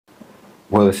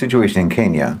Well, the situation in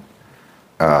Kenya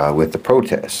with the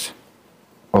protests.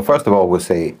 Well, first of all, we'll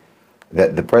say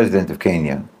that the president of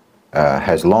Kenya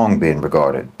has long been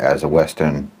regarded as a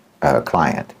Western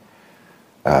client,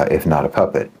 if not a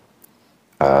puppet.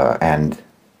 And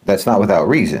that's not without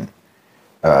reason.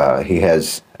 He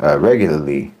has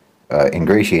regularly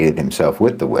ingratiated himself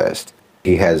with the West.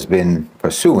 He has been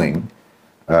pursuing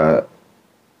neoliberal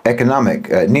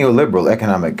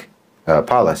economic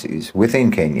policies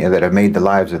within Kenya that have made the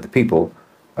lives of the people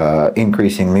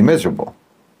increasingly miserable.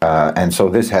 And so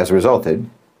this has resulted,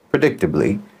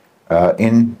 predictably,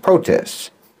 in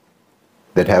protests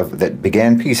that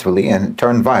began peacefully and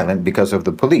turned violent because of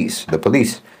the police. The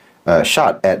police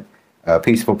shot at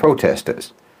peaceful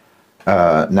protesters.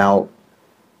 Now,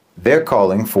 they're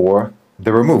calling for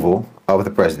the removal of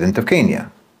the president of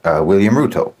Kenya, William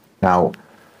Ruto. Now,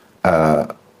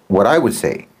 what I would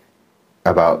say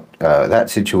about that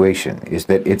situation is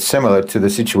that it's similar to the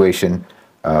situation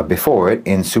before it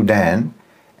in Sudan,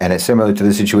 and it's similar to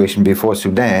the situation before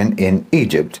Sudan in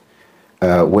Egypt,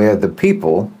 where the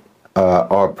people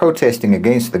are protesting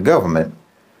against the government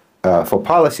for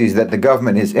policies that the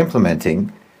government is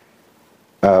implementing,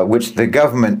 which the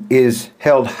government is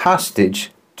held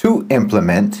hostage to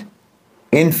implement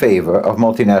in favor of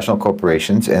multinational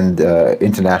corporations and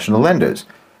international lenders,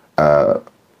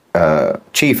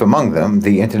 chief among them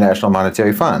the International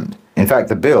Monetary Fund. In fact,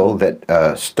 the bill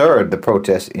that stirred the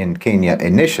protests in Kenya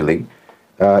initially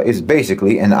is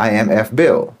basically an IMF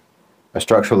bill, a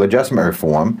structural adjustment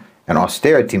reform, an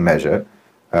austerity measure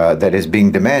that is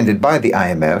being demanded by the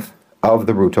IMF of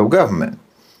the Ruto government.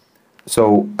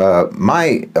 So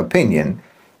my opinion,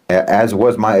 as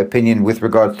was my opinion with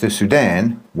regards to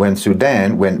Sudan, when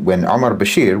Omar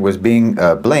Bashir was being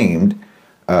blamed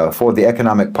for the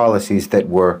economic policies that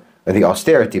were the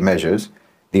austerity measures,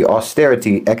 the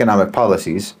austerity economic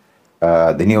policies,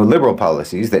 the neoliberal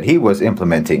policies that he was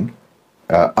implementing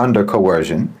under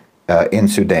coercion in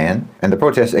Sudan, and the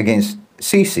protests against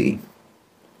Sisi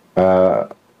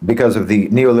because of the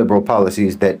neoliberal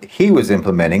policies that he was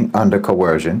implementing under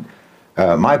coercion.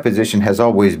 My position has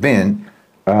always been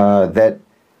that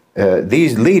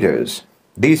these leaders,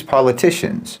 these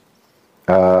politicians,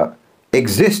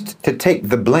 exist to take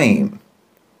the blame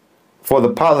for the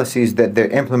policies that they're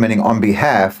implementing on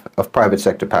behalf of private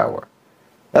sector power.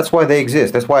 That's why they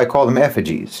exist. That's why I call them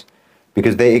effigies,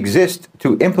 because they exist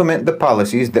to implement the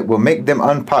policies that will make them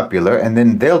unpopular, and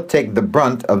then they'll take the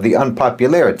brunt of the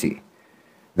unpopularity.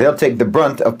 They'll take the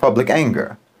brunt of public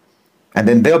anger, and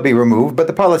then they'll be removed, but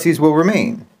the policies will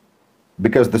remain,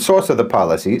 because the source of the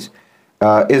policies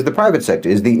is the private sector,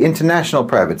 is the international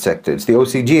private sector. It's the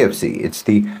OCGFC. It's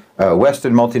the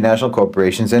Western multinational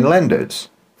corporations and lenders,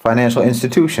 financial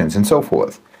institutions, and so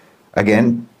forth.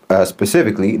 Again,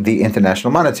 specifically, the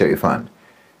International Monetary Fund.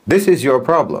 This is your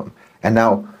problem. And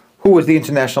now, who is the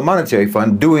International Monetary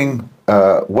Fund doing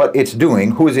what it's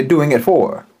doing? Who is it doing it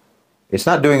for? It's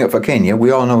not doing it for Kenya.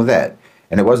 We all know that.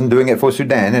 And it wasn't doing it for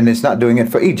Sudan, and it's not doing it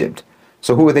for Egypt.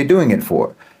 So who are they doing it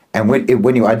for? And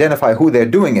when you identify who they're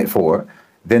doing it for,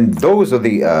 then those are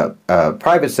the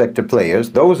private sector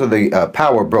players, those are the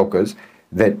power brokers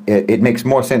that it makes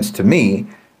more sense to me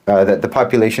that the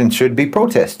population should be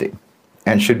protesting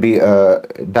and should be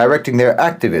directing their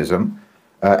activism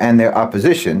and their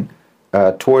opposition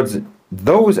towards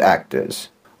those actors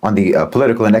on the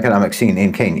political and economic scene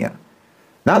in Kenya,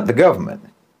 not the government.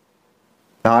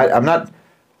 Now, I'm not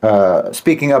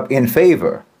speaking up in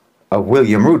favor of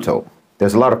William Ruto.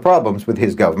 There's a lot of problems with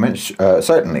his government,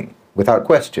 certainly, without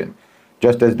question,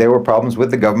 just as there were problems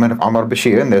with the government of Omar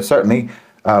Bashir, and there's certainly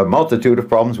a multitude of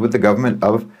problems with the government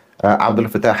of Abdel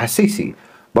Fattah al-Sisi.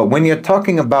 But when you're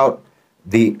talking about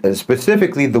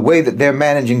specifically the way that they're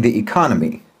managing the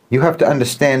economy, you have to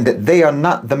understand that they are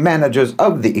not the managers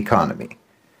of the economy.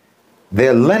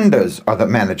 Their lenders are the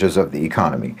managers of the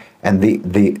economy, and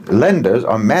the lenders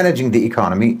are managing the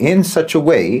economy in such a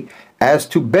way as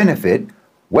to benefit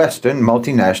Western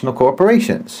multinational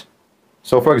corporations.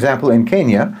 So, for example, in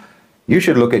Kenya, you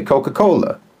should look at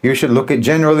Coca-Cola. You should look at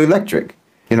General Electric.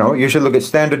 You should look at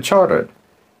Standard Chartered.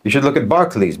 You should look at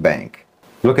Barclays Bank.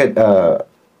 Look at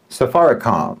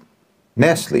Safaricom,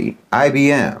 Nestle,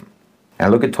 IBM,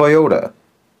 and look at Toyota.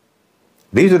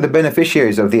 These are the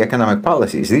beneficiaries of the economic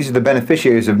policies. These are the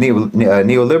beneficiaries of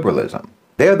neoliberalism.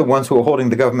 They're the ones who are holding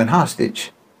the government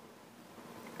hostage.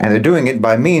 And they're doing it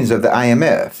by means of the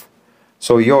IMF.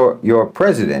 So your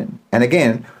president, and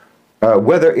again,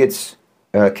 whether it's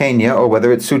Kenya or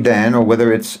whether it's Sudan or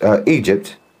whether it's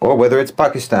Egypt or whether it's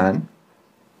Pakistan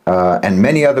and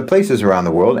many other places around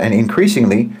the world, and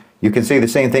increasingly you can say the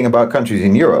same thing about countries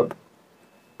in Europe,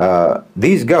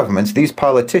 these governments, these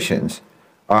politicians,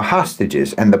 are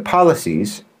hostages, and the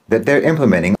policies that they're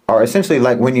implementing are essentially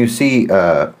like when you see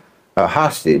a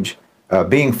hostage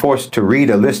being forced to read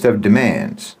a list of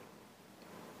demands.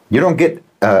 You don't get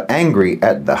angry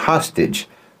at the hostage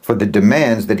for the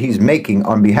demands that he's making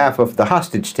on behalf of the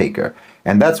hostage taker.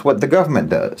 And that's what the government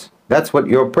does. That's what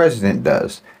your president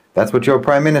does. That's what your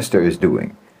prime minister is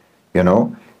doing. You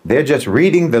know, they're just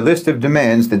reading the list of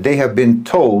demands that they have been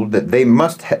told that they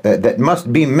must that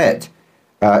must be met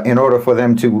in order for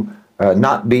them to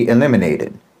not be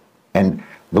eliminated. And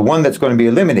the one that's going to be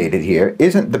eliminated here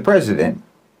isn't the president,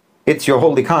 it's your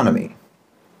whole economy.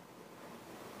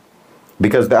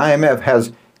 Because the IMF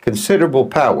has considerable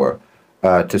power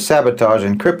to sabotage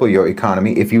and cripple your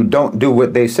economy if you don't do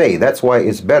what they say. That's why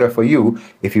it's better for you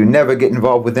if you never get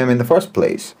involved with them in the first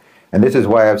place. And this is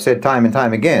why I've said time and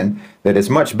time again that it's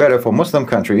much better for Muslim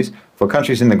countries, for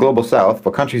countries in the global south,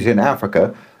 for countries in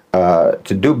Africa,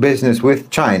 to do business with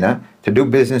China, to do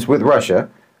business with Russia,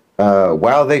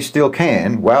 while they still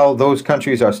can, while those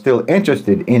countries are still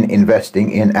interested in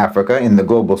investing in Africa, in the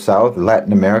global south,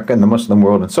 Latin America, and the Muslim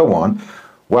world, and so on,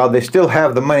 while they still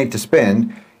have the money to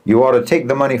spend, you ought to take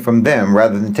the money from them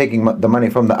rather than taking the money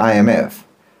from the IMF.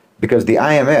 Because the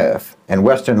IMF and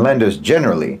Western lenders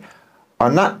generally are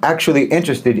not actually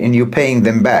interested in you paying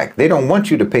them back. They don't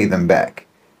want you to pay them back.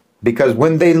 Because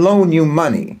when they loan you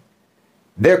money,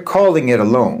 they're calling it a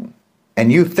loan,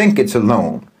 and you think it's a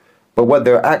loan. But what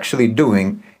they're actually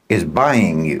doing is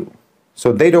buying you.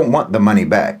 So they don't want the money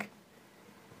back.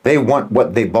 They want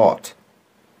what they bought,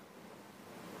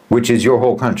 which is your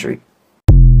whole country.